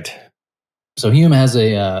 Right. So Hume has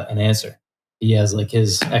an answer. He has like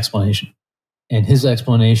his explanation. And his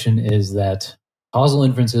explanation is that causal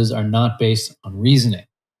inferences are not based on reasoning.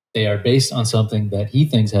 They are based on something that he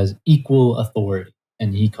thinks has equal authority.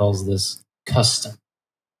 And he calls this custom.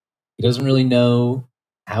 He doesn't really know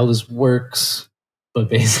how this works, but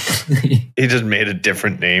basically... He just made a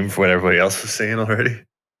different name for what everybody else was saying already.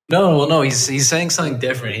 No. He's saying something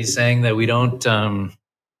different. He's saying that we don't.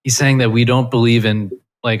 He's saying that we don't believe in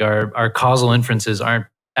like our causal inferences aren't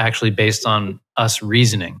actually based on us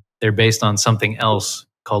reasoning. They're based on something else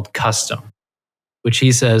called custom, which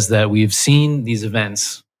he says that we've seen these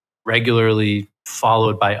events regularly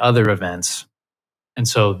followed by other events, and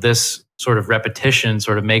so this sort of repetition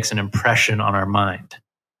sort of makes an impression on our mind.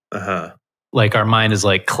 Like our mind is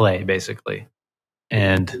like clay, basically.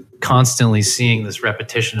 And constantly seeing this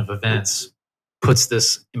repetition of events puts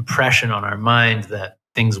this impression on our mind that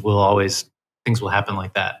things will happen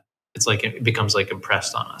like that. It's like it becomes like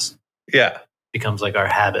impressed on us. Yeah. It becomes like our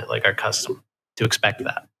habit, like our custom to expect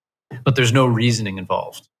that. But there's no reasoning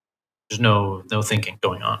involved. There's no thinking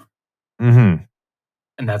going on. Mm-hmm.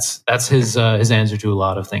 And that's his answer to a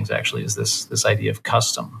lot of things, actually, is this idea of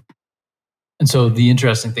custom. And so the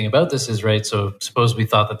interesting thing about this is, right, so suppose we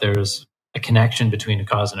thought that there was a connection between a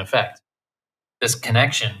cause and effect. This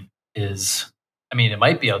connection is, it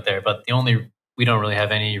might be out there, but we don't really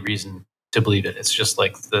have any reason to believe it. It's just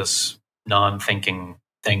like this non-thinking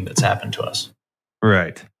thing that's happened to us.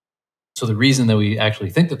 Right. So the reason that we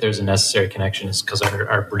actually think that there's a necessary connection is because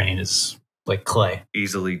our brain is like clay.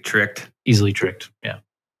 Easily tricked. Yeah.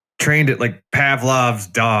 Trained it like Pavlov's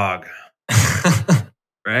dog.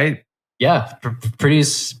 Right? Yeah, pretty.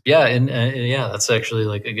 Yeah, and that's actually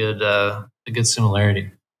like a good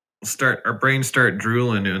similarity. Our brains start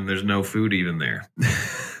drooling and there's no food even there.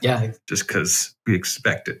 Yeah, just because we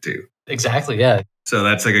expect it to. Exactly. Yeah. So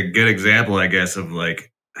that's like a good example, I guess, of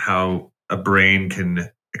like how a brain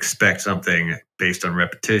can expect something based on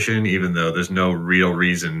repetition, even though there's no real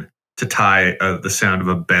reason to tie the sound of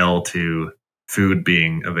a bell to food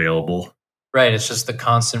being available. Right. It's just the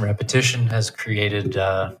constant repetition has created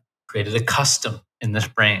a custom in this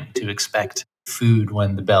brain to expect food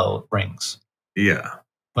when the bell rings. Yeah.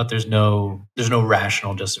 But there's no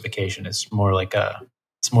rational justification. It's more like a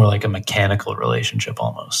mechanical relationship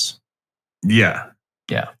almost. Yeah.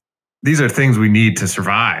 Yeah. These are things we need to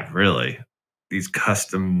survive, really. These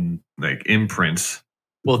custom like imprints.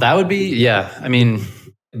 Well, that would be, yeah. I mean,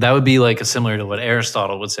 that would be like similar to what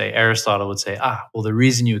Aristotle would say. Aristotle would say, well, the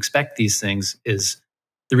reason you expect these things is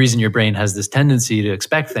the reason your brain has this tendency to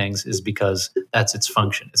expect things is because that's its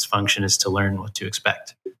function. Its function is to learn what to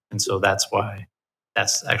expect. And so that's why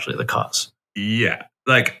that's actually the cause. Yeah.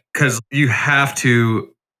 Like, because your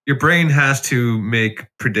brain has to make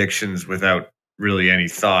predictions without really any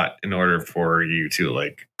thought in order for you to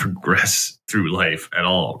like progress through life at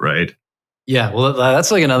all, right? Yeah. Well, that's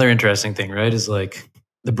like another interesting thing, right? Is like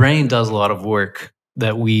the brain does a lot of work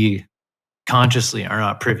that we consciously are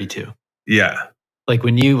not privy to. Yeah. Like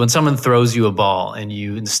when someone throws you a ball and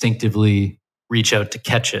you instinctively reach out to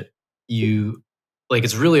catch it,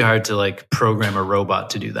 it's really hard to like program a robot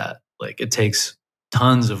to do that. Like it takes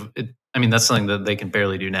tons of it. I mean, that's something that they can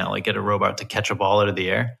barely do now. Like get a robot to catch a ball out of the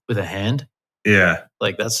air with a hand. Yeah.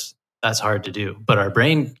 Like that's hard to do. But our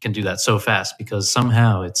brain can do that so fast because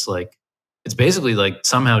somehow it's basically like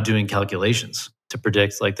somehow doing calculations to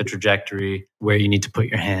predict like the trajectory, where you need to put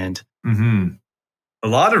your hand. Mm-hmm. A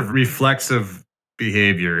lot of reflexive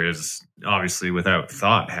behavior is obviously without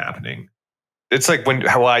thought happening. It's like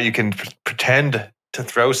how you can pretend to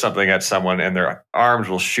throw something at someone and their arms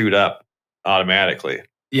will shoot up automatically.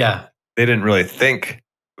 Yeah. They didn't really think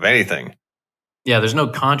of anything. Yeah, there's no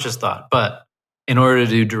conscious thought, but in order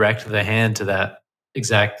to direct the hand to that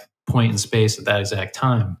exact point in space at that exact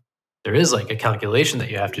time, there is like a calculation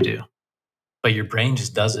that you have to do. But your brain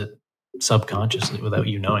just does it subconsciously without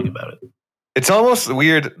you knowing about it. It's almost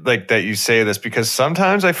weird like that you say this, because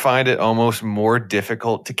sometimes I find it almost more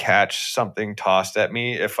difficult to catch something tossed at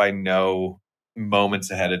me if I know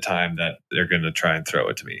moments ahead of time that they're going to try and throw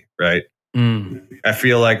it to me, right? I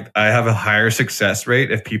feel like I have a higher success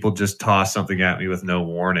rate if people just toss something at me with no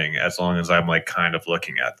warning, as long as I'm like kind of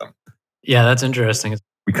looking at them. Yeah, that's interesting.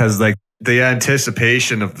 Because like the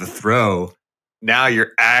anticipation of the throw, now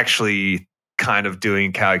you're actually kind of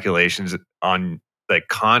doing calculations on like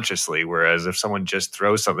consciously, whereas if someone just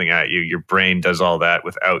throws something at you, your brain does all that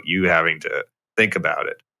without you having to think about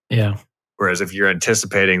it. Yeah. Whereas if you're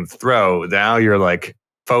anticipating the throw, now you're like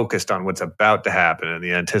focused on what's about to happen, and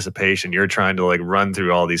the anticipation, you're trying to like run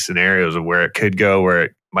through all these scenarios of where it could go, where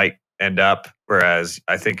it might end up. Whereas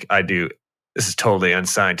I think this is totally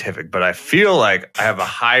unscientific, but I feel like I have a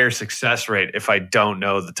higher success rate if I don't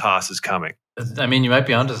know the toss is coming. I mean, you might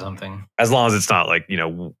be onto something. As long as it's not like,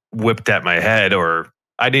 whipped at my head, or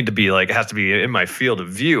I need to be like, it has to be in my field of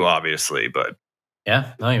view, obviously. But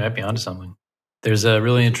yeah, no, you might be onto something. There's a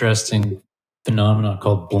really interesting phenomenon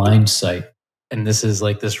called blind sight. And this is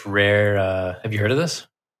like this rare, have you heard of this?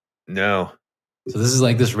 No. So this is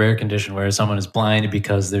like this rare condition where someone is blind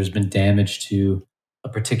because there's been damage to a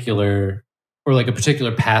particular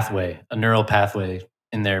pathway, a neural pathway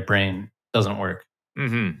in their brain doesn't work.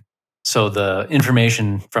 Mm-hmm. So the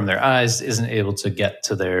information from their eyes isn't able to get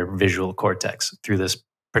to their visual cortex through this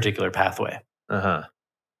particular pathway. Uh-huh.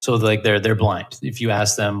 So like they're blind. If you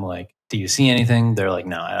ask them like, do you see anything? They're like,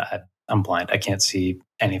 no, I'm blind. I can't see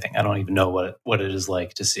anything. I don't even know what it is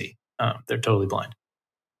like to see. They're totally blind.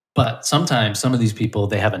 But sometimes some of these people,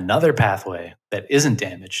 they have another pathway that isn't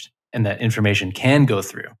damaged and that information can go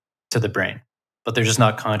through to the brain, but they're just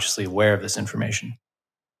not consciously aware of this information.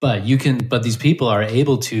 But these people are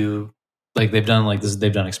able to, like they've done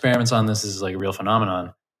experiments on this. This is like a real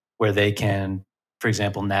phenomenon where they can, for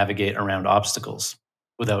example, navigate around obstacles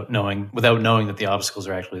without knowing that the obstacles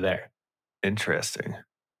are actually there. Interesting.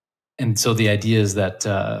 And so the idea is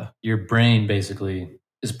that your brain basically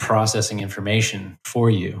is processing information for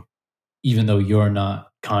you, even though you're not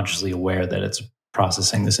consciously aware that it's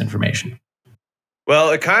processing this information.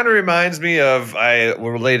 Well, it kind of reminds me of,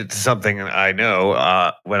 related to something I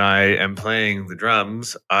know. When I am playing the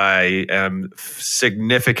drums, I am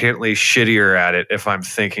significantly shittier at it if I'm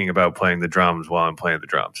thinking about playing the drums while I'm playing the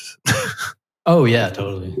drums. Oh, yeah,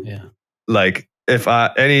 totally. Yeah. Like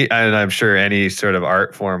and I'm sure any sort of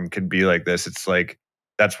art form can be like this. It's like,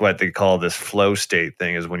 that's what they call this flow state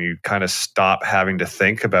thing, is when you kind of stop having to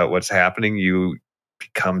think about what's happening, you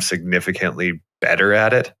become significantly better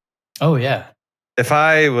at it. Oh, yeah. If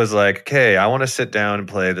I was like, okay, I want to sit down and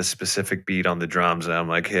play the specific beat on the drums, and I'm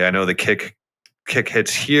like, hey, I know the kick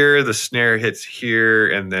hits here, the snare hits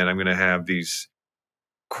here, and then I'm going to have these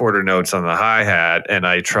quarter notes on the hi-hat, and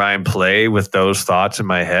I try and play with those thoughts in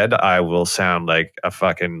my head, I will sound like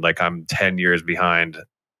I'm 10 years behind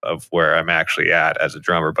of where I'm actually at as a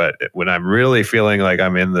drummer. But when I'm really feeling like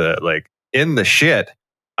I'm in the shit,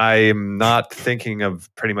 I'm not thinking of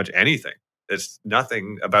pretty much anything. It's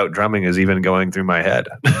nothing about drumming is even going through my head.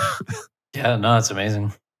 Yeah, no, it's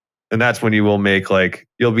amazing. And that's when you will make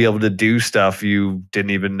you'll be able to do stuff you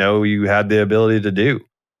didn't even know you had the ability to do.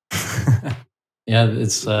 Yeah,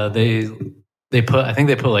 it's they put, I think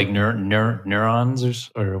they put like neurons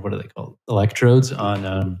or what are they called, electrodes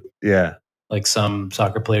on Yeah. like some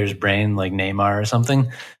soccer player's brain, like Neymar or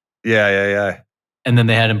something. Yeah. And then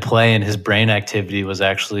they had him play, and his brain activity was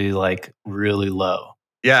actually like really low.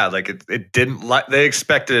 Yeah, like it didn't they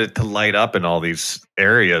expected it to light up in all these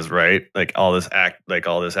areas, right? Like all this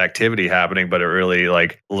activity happening, but it really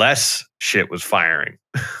less shit was firing.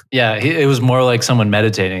 Yeah, it was more like someone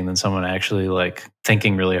meditating than someone actually like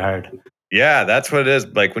thinking really hard. Yeah, that's what it is.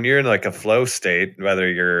 Like when you're in a flow state, whether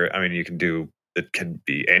you can do, it can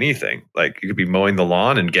be anything. Like you could be mowing the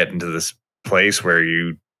lawn and get into this place where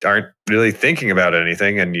you aren't really thinking about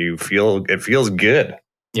anything and it feels good.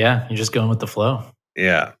 Yeah, you're just going with the flow.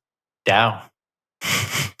 Yeah. Tao.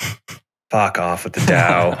 Fuck off with the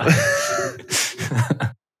Tao.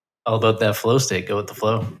 All about that flow state. Go with the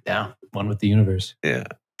flow. Tao. One with the universe. Yeah.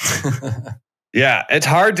 Yeah, it's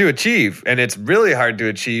hard to achieve, and it's really hard to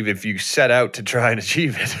achieve if you set out to try and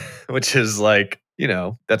achieve it, which is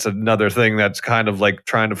that's another thing that's kind of like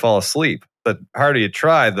trying to fall asleep. The harder you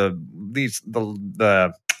try,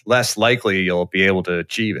 the less likely you'll be able to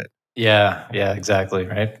achieve it. Yeah, exactly.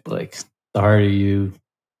 Right. Like the harder you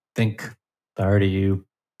think, the harder you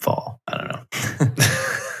fall. I don't know.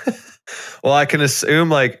 Well, I can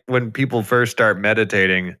assume when people first start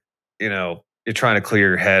meditating, you're trying to clear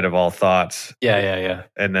your head of all thoughts. Yeah.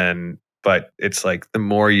 And then, but it's the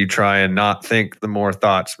more you try and not think, the more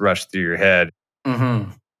thoughts rush through your head.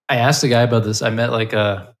 Mm-hmm. I asked a guy about this. I met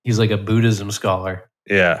he's like a Buddhism scholar.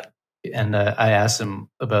 Yeah. And I asked him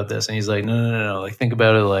about this, and he's like, no. Like, think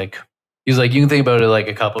about it he was like, you can think about it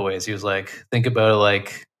a couple ways. He was like, think about it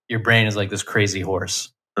like your brain is like this crazy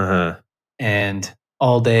horse. Uh-huh. And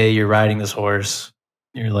all day you're riding this horse.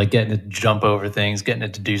 You're getting it to jump over things, getting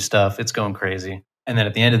it to do stuff. It's going crazy. And then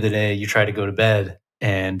at the end of the day, you try to go to bed,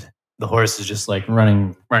 and the horse is just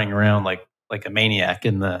running around like a maniac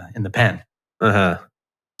in the pen. Uh-huh.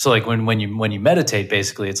 So when you meditate,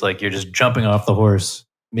 basically, it's like you're just jumping off the horse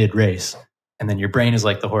mid race, and then your brain is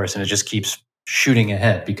like the horse, and it just keeps shooting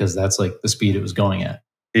ahead because that's the speed it was going at.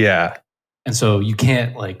 Yeah. And so you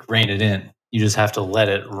can't rein it in. You just have to let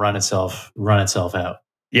it run itself out.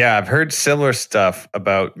 Yeah, I've heard similar stuff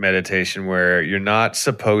about meditation where you're not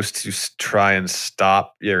supposed to try and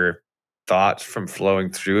stop your thoughts from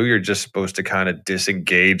flowing through. You're just supposed to kind of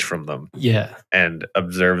disengage from them. Yeah. And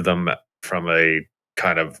observe them from a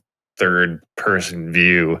kind of third person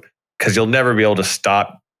view, because you'll never be able to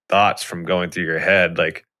stop thoughts from going through your head.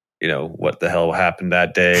 What the hell happened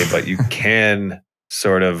that day? But you can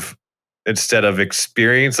sort of, instead of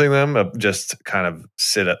experiencing them, just kind of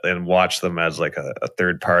sit and watch them as a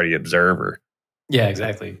third party observer. Yeah,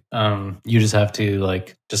 exactly. You just have to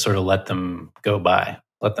just sort of let them go by,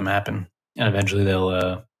 let them happen, and eventually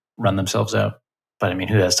they'll run themselves out. But I mean,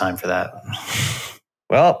 who has time for that?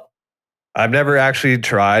 Well, I've never actually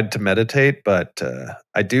tried to meditate, but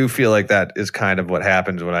I do feel like that is kind of what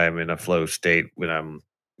happens when I'm in a flow state, when I'm,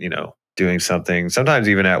 doing something, sometimes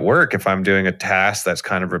even at work, if I'm doing a task that's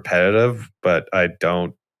kind of repetitive, but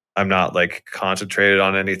I'm not concentrated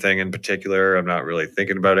on anything in particular. I'm not really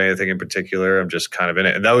thinking about anything in particular. I'm just kind of in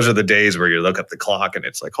it. And those are the days where you look up the clock and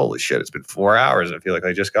it's holy shit, it's been 4 hours. And I feel like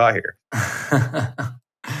I just got here.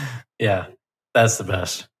 Yeah, that's the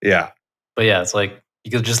best. Yeah. But yeah, it's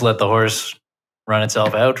you could just let the horse run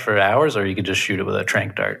itself out for hours, or you could just shoot it with a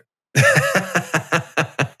tranq dart.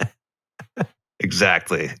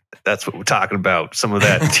 Exactly. That's what we're talking about. Some of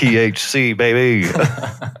that THC, baby.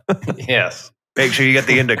 Yes. Make sure you get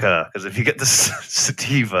the indica, because if you get the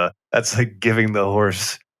sativa, that's giving the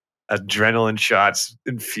horse adrenaline shots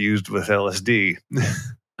infused with LSD.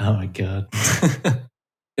 Oh my God.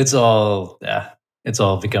 It's all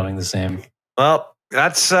becoming the same. Well,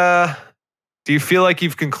 that's do you feel like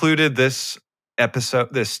you've concluded this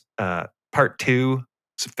episode, this part 2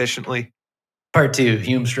 sufficiently? Part 2,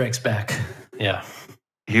 Hume Strikes Back. Yeah.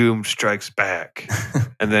 Hume Strikes Back.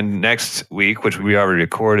 And then next week, which we already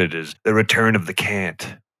recorded, is The Return of the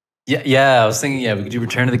Cant. Yeah. I was thinking, we could do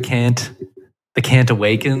Return of the Cant. The Cant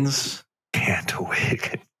Awakens. Cant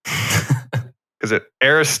Awakens. Is it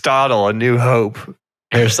Aristotle, A New Hope?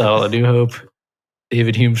 Aristotle, A New Hope.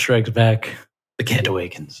 David Hume Strikes Back. The Cant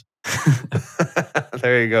Awakens.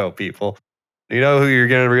 There you go, people. You know who you're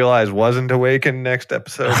going to realize wasn't awakened next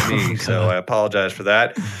episode? Me. So I apologize for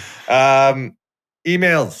that.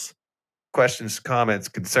 Emails, questions, comments,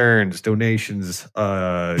 concerns, donations. You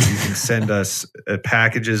can send us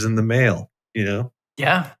packages in the mail,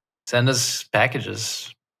 Yeah. Send us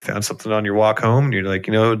packages. found something on your walk home and you're like,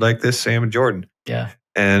 like this, Sam and Jordan. Yeah.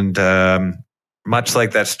 And much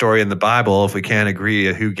like that story in the Bible, if we can't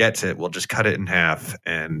agree who gets it, we'll just cut it in half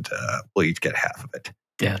and we'll each get half of it.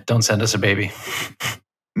 Yeah. Don't send us a baby.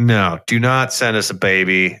 No, do not send us a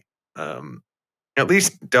baby. At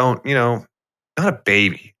least don't, not a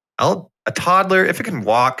baby. A toddler, if it can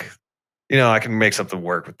walk, I can make something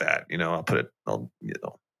work with that. I'll put it, I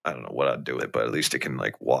don't know what I'd do with it, but at least it can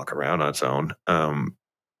like walk around on its own.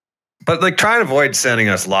 But like try and avoid sending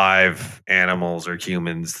us live animals or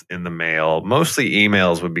humans in the mail. Mostly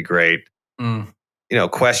emails would be great.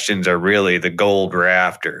 Questions are really the gold we're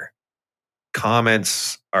after.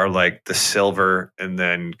 Comments are like the silver, and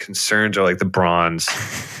then concerns are like the bronze.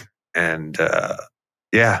 And I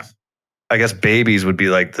guess babies would be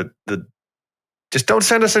like the just don't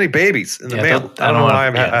send us any babies in the mail. I don't know why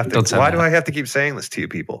why do I have to keep saying this to you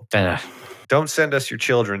people? Don't send us your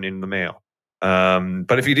children in the mail.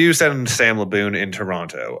 But if you do send Sam Laboon in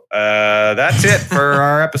Toronto, that's it for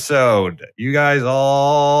our episode. You guys all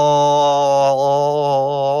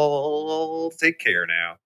take care now.